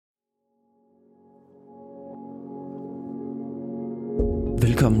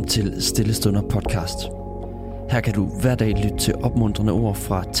Velkommen til Stillestunder podcast. Her kan du hver dag lytte til opmuntrende ord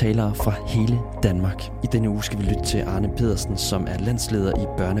fra talere fra hele Danmark. I denne uge skal vi lytte til Arne Pedersen, som er landsleder i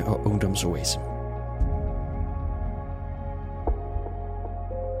Børne- og Ungdomsoase.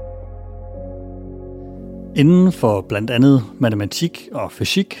 Inden for blandt andet matematik og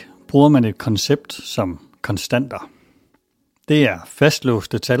fysik bruger man et koncept som konstanter. Det er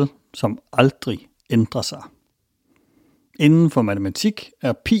fastlåste tal, som aldrig ændrer sig. Inden for matematik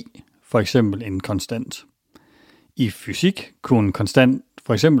er pi for eksempel en konstant. I fysik kunne en konstant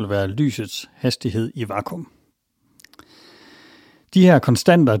for eksempel være lysets hastighed i vakuum. De her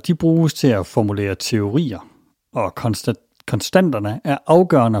konstanter de bruges til at formulere teorier, og konstanterne er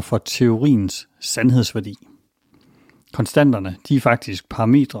afgørende for teoriens sandhedsværdi. Konstanterne de er faktisk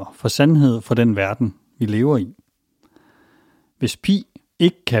parametre for sandhed for den verden, vi lever i. Hvis pi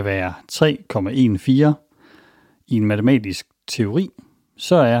ikke kan være 3,14 i en matematisk teori,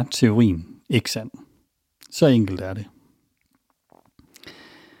 så er teorien ikke sand. Så enkelt er det.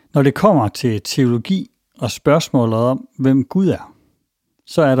 Når det kommer til teologi og spørgsmålet om, hvem Gud er,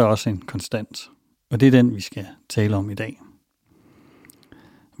 så er der også en konstant, og det er den, vi skal tale om i dag.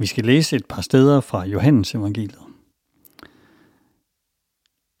 Vi skal læse et par steder fra Johannes evangeliet.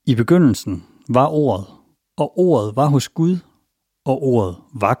 I begyndelsen var ordet, og ordet var hos Gud, og ordet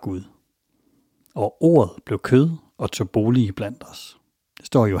var Gud. Og ordet blev kød og tog bolig blandt os. Det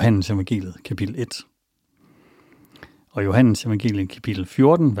står i Johannes evangeliet, kapitel 1. Og Johannes evangeliet, kapitel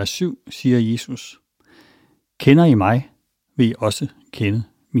 14, vers 7, siger Jesus: Kender I mig, vil I også kende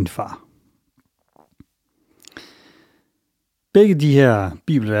min far. Begge de her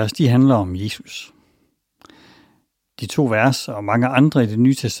bibelvers, de handler om Jesus. De to vers og mange andre i Det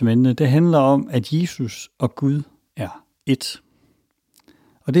Nye Testamente, det handler om, at Jesus og Gud er ét.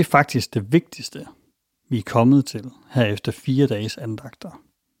 Og det er faktisk det vigtigste, vi er kommet til her efter 4 dages andagter.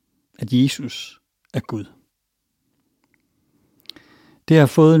 At Jesus er Gud. Det har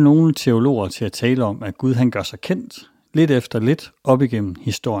fået nogle teologer til at tale om, at Gud han gør sig kendt lidt efter lidt op igennem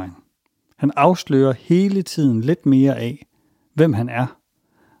historien. Han afslører hele tiden lidt mere af, hvem han er.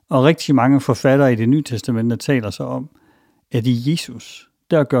 Og rigtig mange forfattere i Det Nye Testamente taler så om, at i Jesus,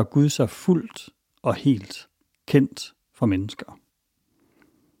 der gør Gud sig fuldt og helt kendt for mennesker.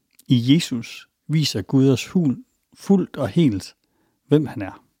 I Jesus viser Gud os fuldt og helt, hvem han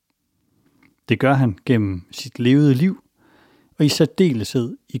er. Det gør han gennem sit levede liv, og i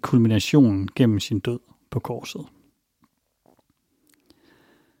særdeleshed i kulminationen gennem sin død på korset.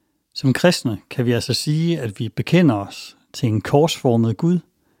 Som kristne kan vi altså sige, at vi bekender os til en korsformet Gud,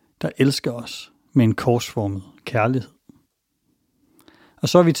 der elsker os med en korsformet kærlighed. Og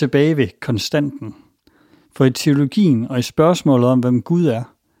så er vi tilbage ved konstanten, for i teologien og i spørgsmålet om, hvem Gud er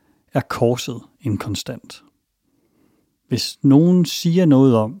korset en konstant. Hvis nogen siger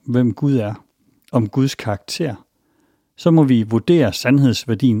noget om, hvem Gud er, om Guds karakter, så må vi vurdere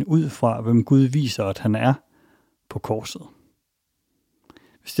sandhedsværdien ud fra, hvem Gud viser, at han er på korset.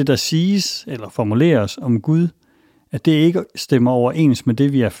 Hvis det, der siges eller formuleres om Gud, at det ikke stemmer overens med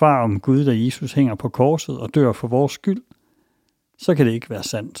det, vi erfarer om Gud, da Jesus hænger på korset og dør for vores skyld, så kan det ikke være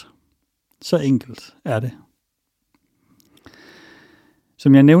sandt. Så enkelt er det.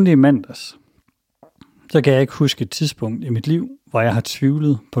 Som jeg nævnte i mandags, så kan jeg ikke huske et tidspunkt i mit liv, hvor jeg har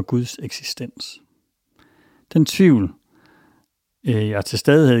tvivlet på Guds eksistens. Den tvivl, jeg til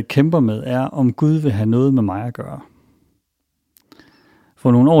stadighed kæmper med, er, om Gud vil have noget med mig at gøre.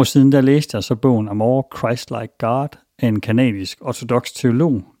 For nogle år siden, der læste jeg så bogen A More Christ-like God af en kanadisk ortodoks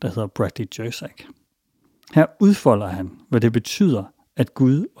teolog, der hedder Bradley Jersak. Her udfolder han, hvad det betyder, at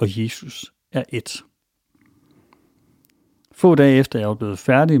Gud og Jesus er ét. Få dage efter jeg var blevet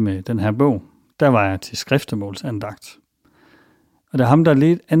færdig med den her bog, der var jeg til skriftemålsandagt. Og da ham, der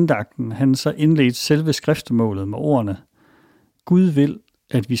ledte andagten, han så indledte selve skriftemålet med ordene: Gud vil,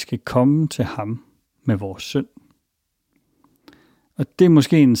 at vi skal komme til ham med vores synd. Og det er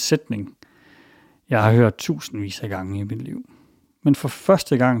måske en sætning, jeg har hørt tusindvis af gange i mit liv. Men for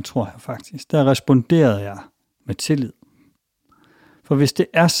første gang, tror jeg faktisk, der responderede jeg med tillid. For hvis det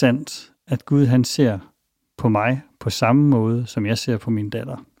er sandt, at Gud han ser på mig på samme måde, som jeg ser på min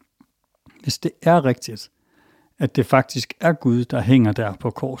datter. Hvis det er rigtigt, at det faktisk er Gud, der hænger der på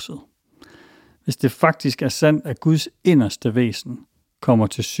korset. Hvis det faktisk er sandt, at Guds inderste væsen kommer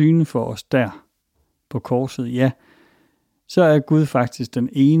til syne for os der på korset, ja, så er Gud faktisk den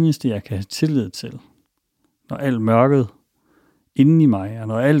eneste, jeg kan have tillid til. Når alt mørket inde i mig, og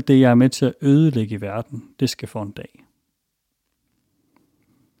når alt det, jeg er med til at ødelægge i verden, det skal få en dag.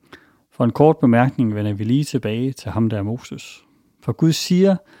 For en kort bemærkning vender vi lige tilbage til ham der Moses. For Gud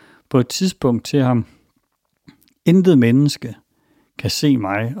siger på et tidspunkt til ham: Intet menneske kan se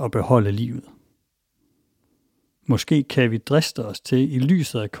mig og beholde livet. Måske kan vi driste os til i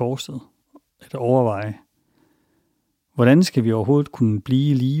lyset af korset at overveje, hvordan skal vi overhovedet kunne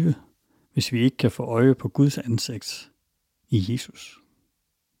blive i live, hvis vi ikke kan få øje på Guds ansigt i Jesus.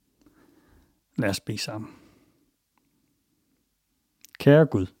 Lad os bede sammen. Kære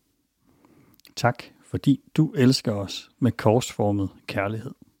Gud, tak fordi du elsker os med korsformet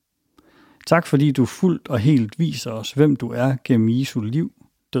kærlighed. Tak fordi du fuldt og helt viser os, hvem du er gennem Jesu liv,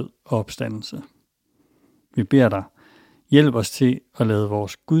 død og opstandelse. Vi beder dig, hjælp os til at lade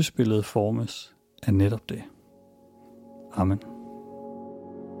vores gudsbillede formes af netop det. Amen.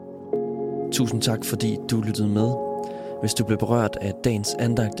 Tusind tak, fordi du lyttede med. Hvis du blev berørt af dagens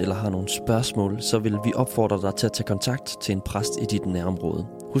andagt eller har nogle spørgsmål, så vil vi opfordre dig til at tage kontakt til en præst i dit nærområde.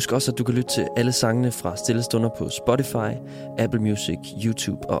 Husk også, at du kan lytte til alle sangene fra Stille Stunder på Spotify, Apple Music,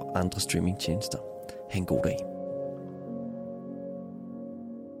 YouTube og andre streamingtjenester. Ha' en god dag.